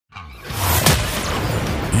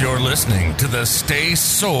You're listening to the Stay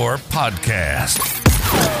Sore Podcast,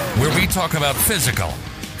 where we talk about physical,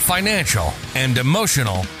 financial, and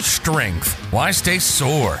emotional strength. Why stay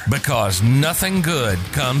sore? Because nothing good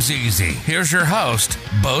comes easy. Here's your host,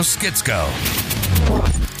 Bo Skitsko.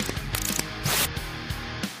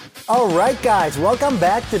 All right, guys, welcome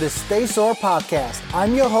back to the Stay Sore Podcast.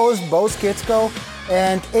 I'm your host, Bo Skitsko,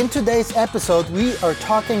 and in today's episode, we are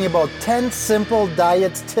talking about 10 simple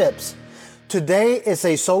diet tips. Today is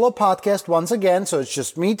a solo podcast once again, so it's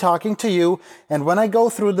just me talking to you. And when I go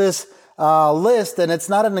through this list, and it's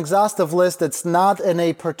not an exhaustive list, it's not in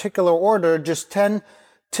a particular order, just 10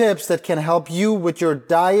 tips that can help you with your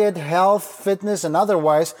diet, health, fitness, and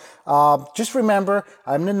otherwise. Just remember,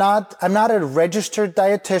 I'm not a registered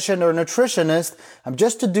dietitian or nutritionist. I'm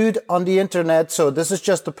just a dude on the internet, so this is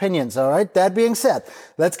just opinions, all right? That being said,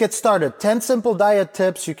 let's get started. 10 simple diet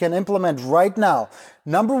tips you can implement right now.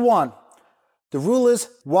 Number one, the rule is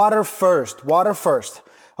water first. Water first.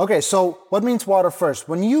 Okay, so what means water first?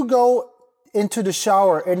 When you go into the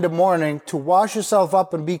shower in the morning to wash yourself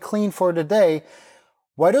up and be clean for the day,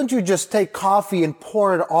 why don't you just take coffee and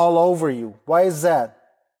pour it all over you? Why is that?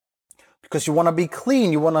 Because you want to be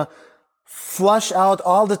clean. You want to flush out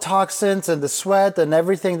all the toxins and the sweat and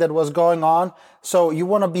everything that was going on. So you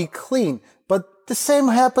want to be clean. But the same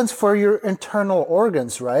happens for your internal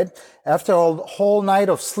organs, right? After a whole night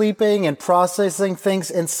of sleeping and processing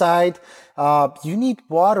things inside, you need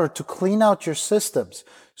water to clean out your systems.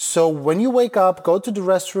 So when you wake up, go to the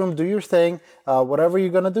restroom, do your thing, whatever you're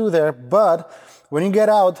going to do there. But when you get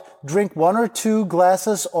out, drink 1 or 2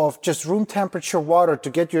 glasses of just room temperature water to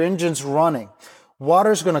get your engines running.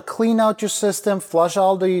 Water is going to clean out your system, flush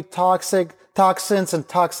all the toxins and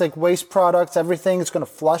toxic waste products, everything. It's going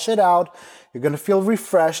to flush it out. You're going to feel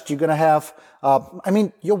refreshed. You're going to have,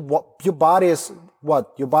 your body is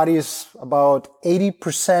what? Your body is about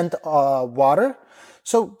 80% water.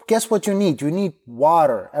 So guess what you need? You need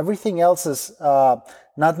water. Everything else is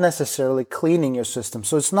not necessarily cleaning your system.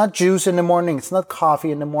 So it's not juice in the morning. It's not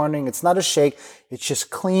coffee in the morning. It's not a shake. It's just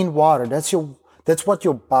clean water. That's what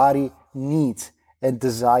your body needs and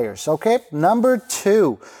desires. Okay. Number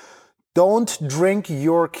 2. Don't drink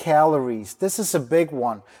your calories. This is a big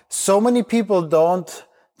one. So many people don't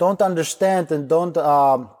understand and don't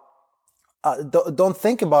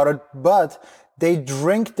think about it, but they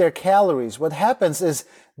drink their calories. What happens is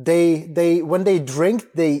when they drink,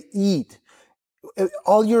 they eat.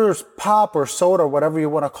 All your pop or soda, whatever you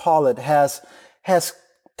want to call it, has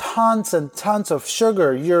tons and tons of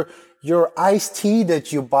sugar. Your iced tea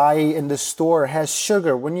that you buy in the store has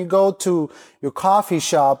sugar. When you go to your coffee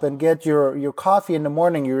shop and get your coffee in the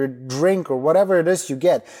morning, your drink or whatever it is you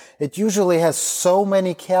get, it usually has so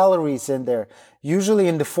many calories in there, usually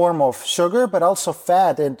in the form of sugar, but also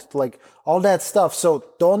fat and like all that stuff. So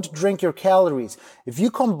don't drink your calories. If you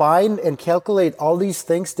combine and calculate all these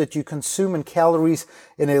things that you consume in calories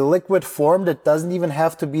in a liquid form that doesn't even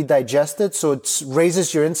have to be digested, so it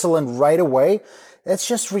raises your insulin right away, it's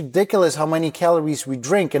just ridiculous how many calories we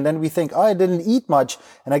drink. And then we think, oh, I didn't eat much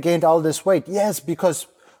and I gained all this weight. Yes, because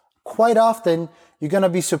quite often you're going to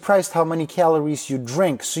be surprised how many calories you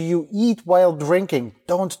drink. So you eat while drinking.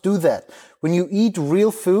 Don't do that. When you eat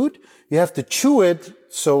real food, you have to chew it.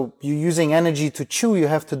 So you're using energy to chew. You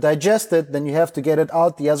have to digest it. Then you have to get it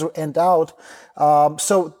out the other end out.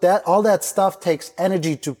 So all that stuff takes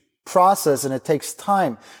energy to process and it takes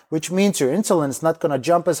time, which means your insulin is not going to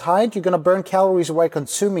jump as high. You're going to burn calories while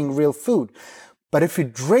consuming real food. But if you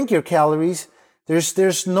drink your calories,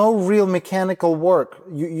 there's no real mechanical work.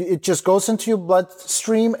 It just goes into your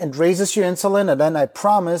bloodstream and raises your insulin, and then I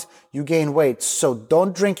promise you gain weight. So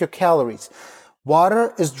don't drink your calories.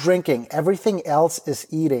 Water is drinking. Everything else is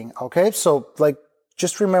eating. Okay? So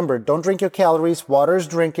just remember, don't drink your calories. Water is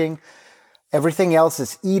drinking. Everything else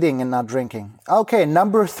is eating and not drinking. Okay,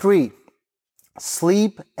 number 3,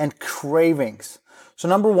 sleep and cravings. So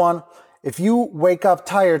number 1, if you wake up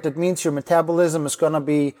tired, that means your metabolism is going to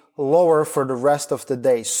be lower for the rest of the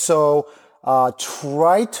day. So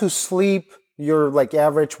try to sleep your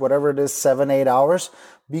average, whatever it is, 7-8 hours,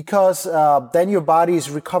 because then your body is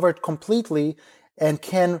recovered completely and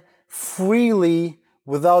can freely,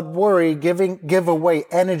 without worry, give away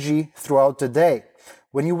energy throughout the day.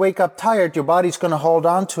 When you wake up tired, your body's going to hold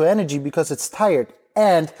on to energy because it's tired.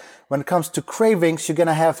 And when it comes to cravings, you're going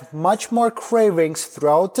to have much more cravings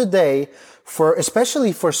throughout the day,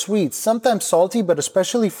 especially for sweets. Sometimes salty, but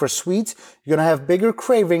especially for sweets, you're going to have bigger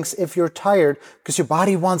cravings if you're tired because your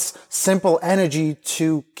body wants simple energy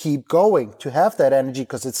to keep going, to have that energy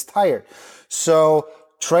because it's tired. So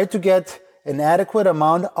try to get an adequate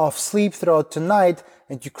amount of sleep throughout the night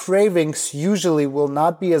and your cravings usually will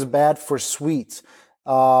not be as bad for sweets.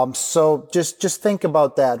 So just think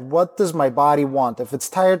about that. What does my body want? If it's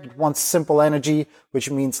tired, it wants simple energy,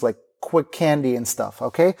 which means like quick candy and stuff,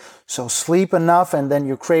 okay? So sleep enough and then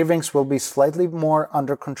your cravings will be slightly more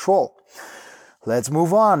under control. Let's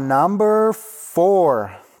move on. Number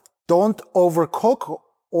 4, don't overcook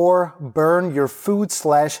or burn your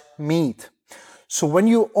food/meat. So when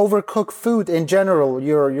you overcook food in general,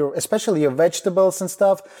 your especially your vegetables and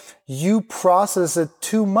stuff, you process it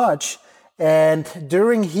too much, and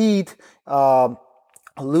during heat,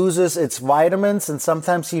 loses its vitamins and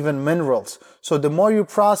sometimes even minerals. So the more you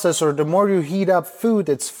process or the more you heat up food,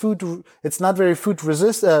 it's not very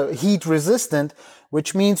heat resistant,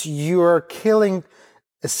 which means you're killing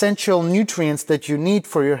essential nutrients that you need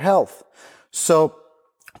for your health. So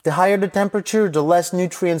the higher the temperature, the less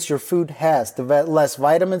nutrients your food has, the less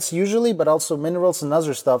vitamins usually, but also minerals and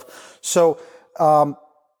other stuff. So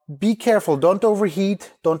be careful. Don't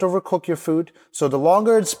overheat. Don't overcook your food. So the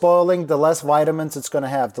longer it's boiling, the less vitamins it's going to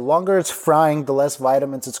have. The longer it's frying, the less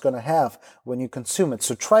vitamins it's going to have when you consume it.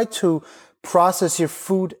 So try to process your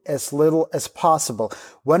food as little as possible.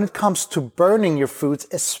 When it comes to burning your foods,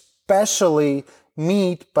 especially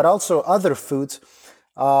meat, but also other foods,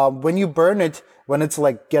 when you burn it, when it's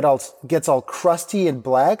like gets all crusty and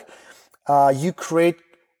black, you create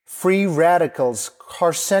free radicals,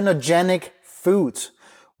 carcinogenic foods.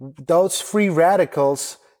 Those free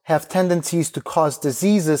radicals have tendencies to cause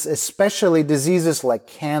diseases, especially diseases like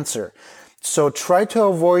cancer. So try to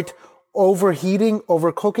avoid overheating,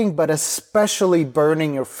 overcooking, but especially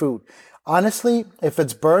burning your food. Honestly, if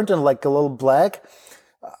it's burnt and like a little black,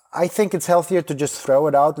 I think it's healthier to just throw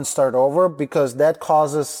it out and start over, because that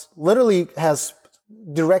literally has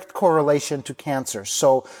direct correlation to cancer.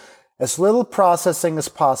 So as little processing as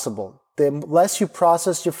possible. The less you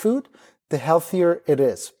process your food, the healthier it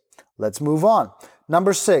is. Let's move on.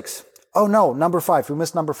 Number 6. Oh no, number 5. We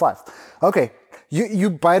missed number 5. Okay. You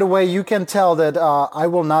by the way, you can tell that I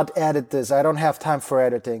will not edit this. I don't have time for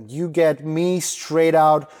editing. You get me straight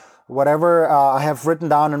out. Whatever I have written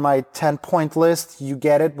down in my 10-point list, you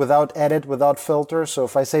get it without edit, without filter. So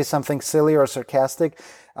if I say something silly or sarcastic,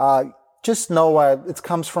 just know it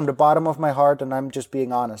comes from the bottom of my heart and I'm just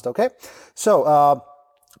being honest, okay? So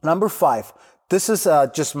number 5. This is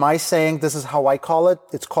just my saying. This is how I call it.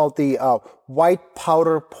 It's called the white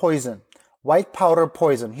powder poison. White powder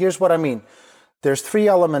poison. Here's what I mean. There's 3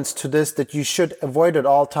 elements to this that you should avoid at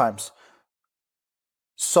all times.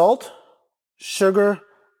 Salt, sugar,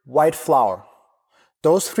 white flour.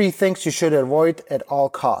 Those 3 things you should avoid at all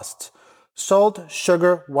costs. Salt,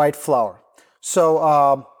 sugar, white flour.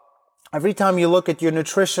 So every time you look at your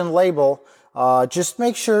nutrition label, just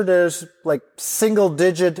make sure there's like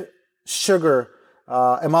single-digit sugar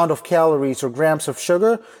amount of calories or grams of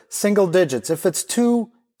sugar, single digits. If it's 2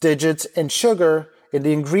 digits in sugar in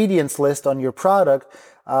the ingredients list on your product,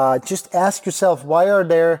 just ask yourself, why are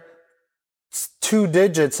there 2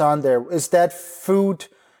 digits on there? Is that food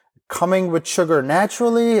coming with sugar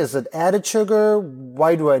naturally? Is it added sugar?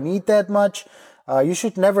 Why do I need that much? You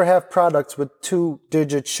should never have products with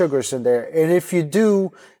 2-digit sugars in there. And if you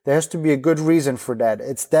do, there has to be a good reason for that.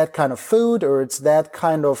 It's that kind of food, or it's that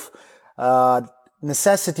kind of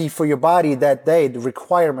necessity for your body that day, the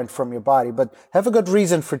requirement from your body. But have a good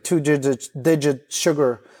reason for 2-digit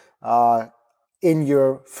sugar in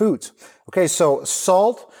your foods. Okay, so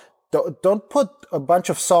salt. Don't put a bunch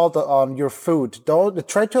of salt on your food.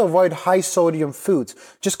 Try to avoid high sodium foods.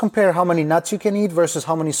 Just compare how many nuts you can eat versus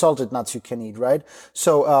how many salted nuts you can eat, right?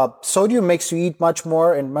 So sodium makes you eat much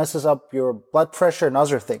more and messes up your blood pressure and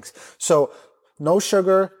other things. So no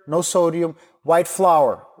sugar, no sodium, white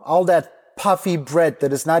flour, all that puffy bread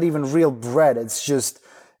that is not even real bread. It's just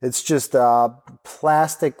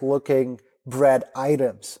plastic looking bread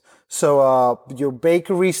items. So your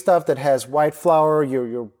bakery stuff that has white flour,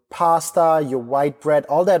 your pasta, your white bread,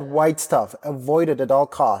 all that white stuff, avoid it at all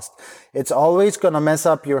costs. It's always going to mess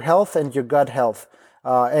up your health and your gut health.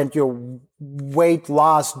 And your weight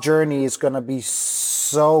loss journey is going to be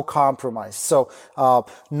so compromised. So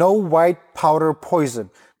no white powder poison.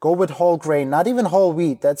 Go with whole grain, not even whole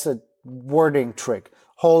wheat. That's a wording trick.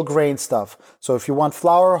 Whole grain stuff. So if you want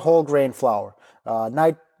flour, whole grain flour,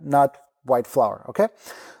 not white flour. Okay.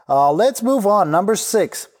 Let's move on. Number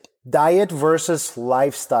 6. Diet versus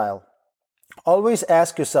lifestyle. Always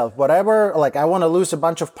ask yourself, whatever, like I want to lose a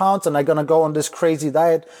bunch of pounds and I'm going to go on this crazy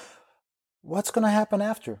diet. What's going to happen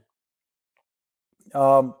after?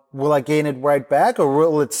 Will I gain it right back, or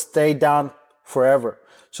will it stay down forever.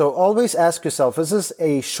 So always ask yourself, is this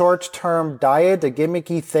a short-term diet, a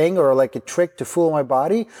gimmicky thing, or like a trick to fool my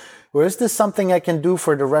body? Or is this something I can do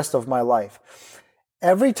for the rest of my life?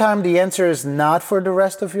 Every time the answer is not for the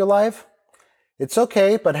rest of your life, it's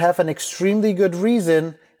okay, but have an extremely good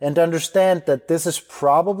reason and understand that this is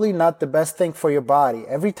probably not the best thing for your body.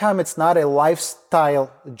 Every time it's not a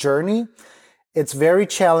lifestyle journey, it's very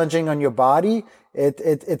challenging on your body.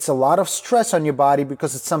 It's a lot of stress on your body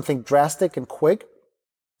because it's something drastic and quick,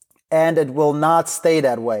 and it will not stay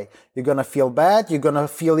that way. You're going to feel bad. You're going to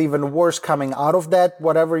feel even worse coming out of that,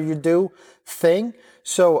 whatever you do thing.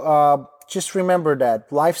 So just remember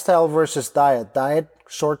that lifestyle versus diet. Diet,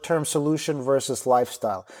 short-term solution versus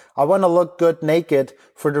lifestyle. I want to look good naked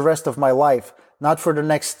for the rest of my life, not for the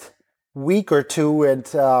next week or two, and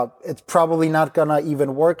it's probably not gonna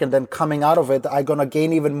even work, and then coming out of it I'm gonna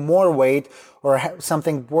gain even more weight, or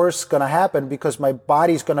something worse gonna happen, because my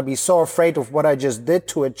body's gonna be so afraid of what I just did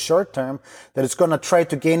to it short term that it's gonna try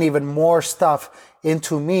to gain even more stuff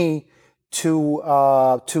into me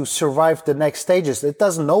to survive the next stages. It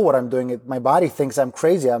doesn't know what I'm doing. My body thinks I'm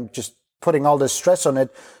crazy. I'm just putting all this stress on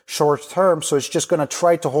it short term, so it's just gonna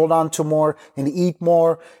try to hold on to more and eat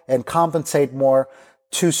more and compensate more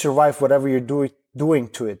to survive whatever you're doing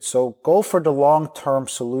to it. So go for the long-term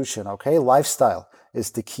solution, okay? Lifestyle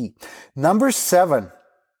is the key. Number 7,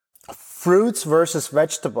 fruits versus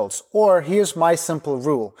vegetables. Or here's my simple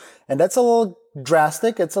rule. And that's a little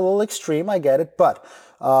drastic. It's a little extreme. I get it. But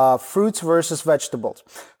fruits versus vegetables.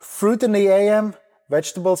 Fruit in the AM,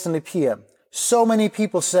 vegetables in the PM. So many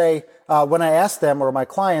people say, when I ask them, or my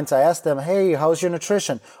clients, I ask them, hey, how's your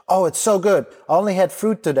nutrition? Oh, it's so good. I only had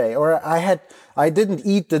fruit today. Or I didn't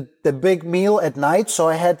eat the big meal at night, so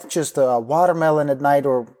I had just a watermelon at night.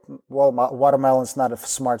 Or, well, watermelon's not a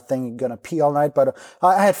smart thing. You're going to pee all night, but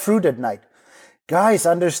I had fruit at night. Guys,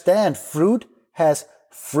 understand, fruit has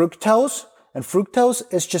fructose, and fructose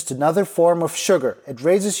is just another form of sugar. It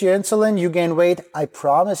raises your insulin, you gain weight, I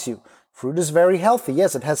promise you. Fruit is very healthy.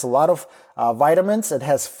 Yes, it has a lot of vitamins. It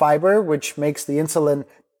has fiber, which makes the insulin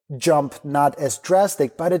jump not as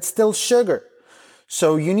drastic, but it's still sugar.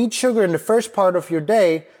 So you need sugar in the first part of your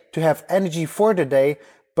day to have energy for the day,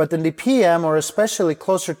 but in the PM, or especially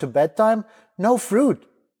closer to bedtime, no fruit.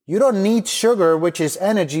 You don't need sugar, which is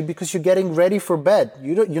energy, because you're getting ready for bed.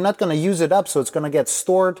 You're not going to use it up, so it's going to get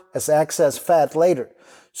stored as excess fat later.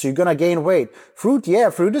 So you're going to gain weight. Fruit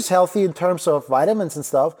is healthy in terms of vitamins and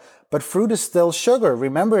stuff, but fruit is still sugar.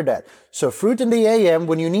 Remember that. So fruit in the AM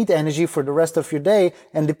when you need energy for the rest of your day,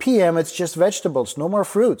 and the PM it's just vegetables, no more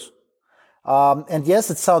fruits. And yes,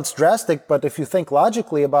 it sounds drastic, but if you think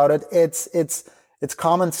logically about it, it's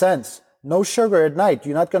common sense. No sugar at night.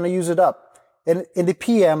 You're not going to use it up. In the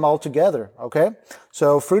PM altogether, okay?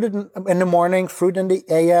 So fruit in the morning, fruit in the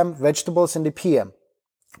AM, vegetables in the PM.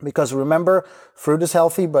 Because remember, fruit is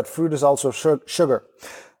healthy, but fruit is also sugar.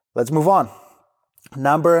 Let's move on.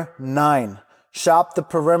 Number 9, shop the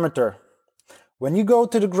perimeter. When you go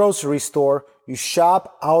to the grocery store, you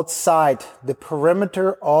shop outside the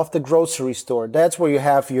perimeter of the grocery store. That's where you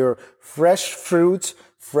have your fresh fruits,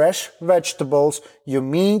 fresh vegetables, your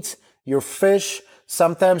meat, your fish.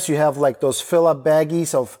 Sometimes you have like those fill-up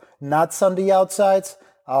baggies of nuts on the outsides,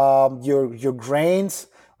 your grains,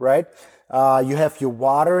 right? You have your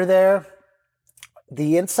water there.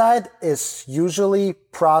 The inside is usually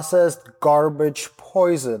processed garbage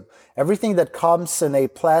poison. Everything that comes in a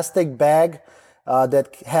plastic bag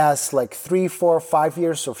that has like 3, 4, 5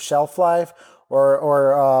 years of shelf life, or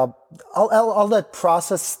all that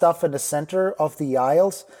processed stuff in the center of the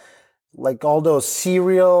aisles, like all those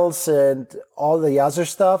cereals and all the other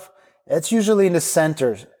stuff, it's usually in the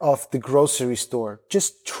center of the grocery store.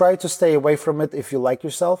 Just try to stay away from it if you like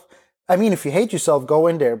yourself. I mean, if you hate yourself, go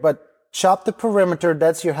in there, but shop the perimeter.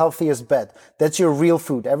 That's your healthiest bet. That's your real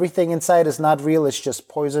food. Everything inside is not real. It's just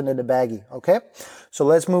poison in a baggie. Okay? So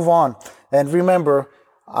let's move on. And remember,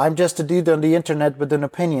 I'm just a dude on the internet with an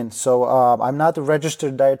opinion. So I'm not a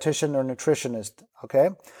registered dietitian or nutritionist. Okay?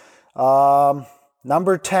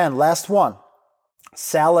 Number 10, last one.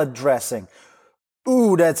 Salad dressing.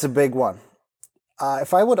 Ooh, that's a big one.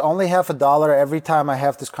 If I would only have $1 every time I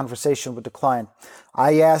have this conversation with the client,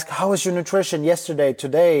 I ask, how was your nutrition yesterday,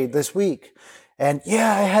 today, this week? And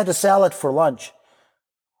yeah, I had a salad for lunch.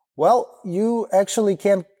 Well, you actually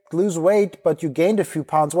can't lose weight, but you gained a few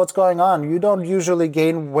pounds. What's going on? You don't usually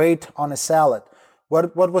gain weight on a salad.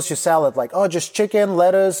 What was your salad like? Oh, just chicken,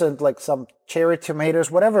 lettuce, and like some cherry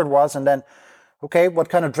tomatoes, whatever it was. And then, okay, what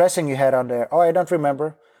kind of dressing you had on there? Oh, I don't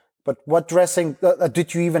remember. But what dressing?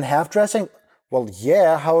 Did you even have dressing? Well,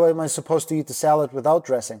 yeah, how am I supposed to eat the salad without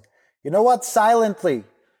dressing? You know what? Silently.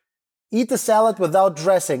 Eat the salad without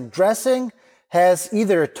dressing. Dressing has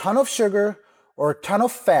either a ton of sugar or a ton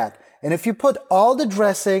of fat. And if you put all the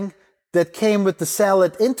dressing that came with the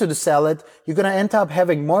salad into the salad, you're going to end up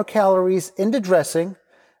having more calories in the dressing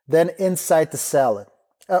than inside the salad.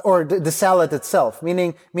 Or the salad itself,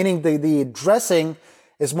 meaning the dressing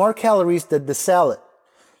is more calories than the salad.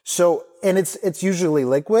 So, and it's usually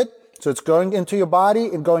liquid. So it's going into your body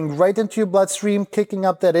and going right into your bloodstream, kicking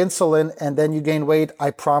up that insulin, and then you gain weight, I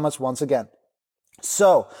promise, once again.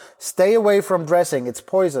 So stay away from dressing. It's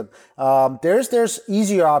poison. There's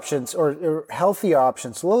easier options or healthier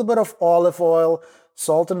options. A little bit of olive oil,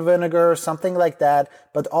 salt and vinegar, something like that.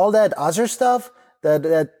 But all that other stuff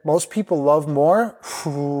that most people love more,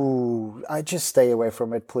 I just stay away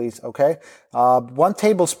from it, please, okay? 1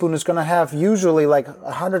 tablespoon is going to have usually like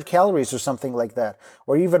 100 calories or something like that,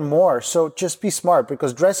 or even more. So just be smart,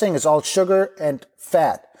 because dressing is all sugar and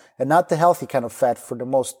fat, and not the healthy kind of fat for the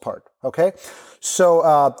most part, okay?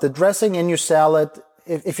 So the dressing in your salad,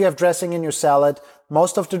 if you have dressing in your salad,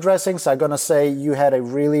 most of the dressings are going to say you had a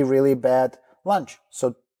really, really bad lunch.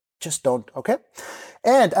 So just don't, okay?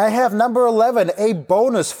 And I have number 11, a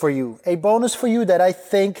bonus for you. A bonus for you that I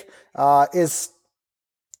think is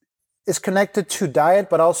connected to diet,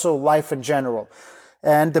 but also life in general.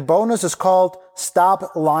 And the bonus is called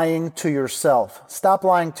stop lying to yourself. Stop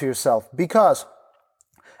lying to yourself, because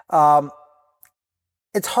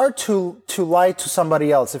it's hard to lie to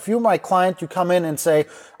somebody else. If you're my client, you come in and say,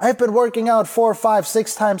 I've been working out 4, 5,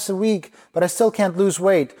 6 times a week, but I still can't lose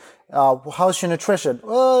weight. How's your nutrition?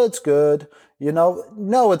 Oh, it's good. You know,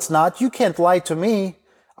 no, it's not. You can't lie to me.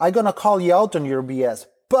 I'm going to call you out on your BS.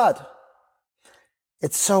 But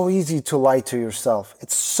it's so easy to lie to yourself.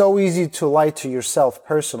 It's so easy to lie to yourself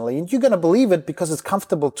personally. And you're going to believe it because it's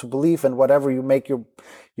comfortable to believe in whatever you make your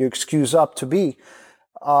excuse up to be.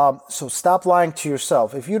 So stop lying to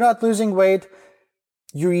yourself. If you're not losing weight,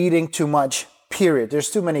 you're eating too much, period.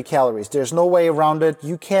 There's too many calories. There's no way around it.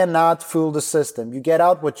 You cannot fool the system. You get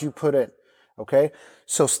out what you put in. Okay?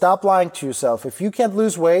 So stop lying to yourself. If you can't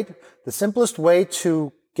lose weight, the simplest way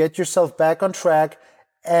to get yourself back on track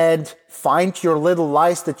and find your little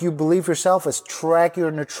lies that you believe yourself is track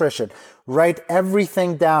your nutrition. Write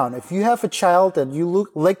everything down. If you have a child and you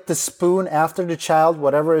lick the spoon after the child,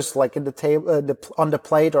 whatever is like in the table, on the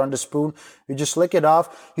plate or on the spoon, you just lick it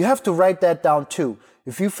off. You have to write that down too.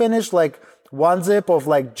 If you finish like 1 zip of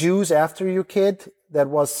like juice after your kid that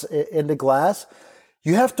was in the glass,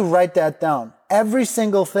 you have to write that down. Every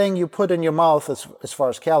single thing you put in your mouth as far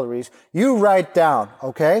as calories, you write down,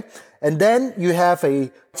 okay? And then you have a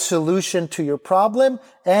solution to your problem,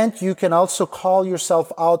 and you can also call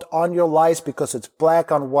yourself out on your lies because it's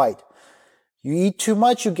black on white. You eat too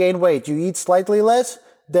much, you gain weight. You eat slightly less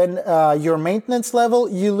than your maintenance level,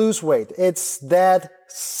 you lose weight. It's that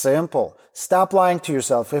simple. Stop lying to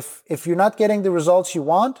yourself. If you're not getting the results you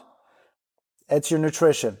want, it's your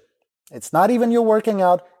nutrition. It's not even your working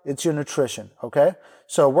out, it's your nutrition, okay?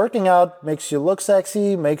 So working out makes you look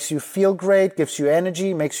sexy, makes you feel great, gives you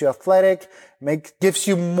energy, makes you athletic, gives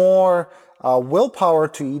you more willpower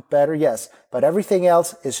to eat better, yes. But everything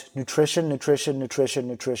else is nutrition, nutrition, nutrition,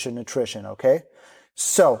 nutrition, nutrition, okay?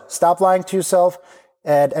 So stop lying to yourself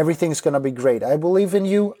and everything's going to be great. I believe in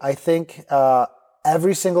you. I think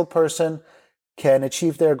every single person can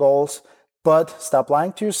achieve their goals, but stop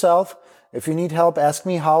lying to yourself. If you need help, ask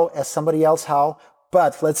me how, ask somebody else how.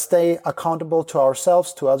 But let's stay accountable to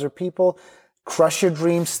ourselves, to other people. Crush your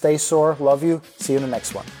dreams, stay sore. Love you. See you in the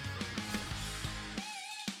next one.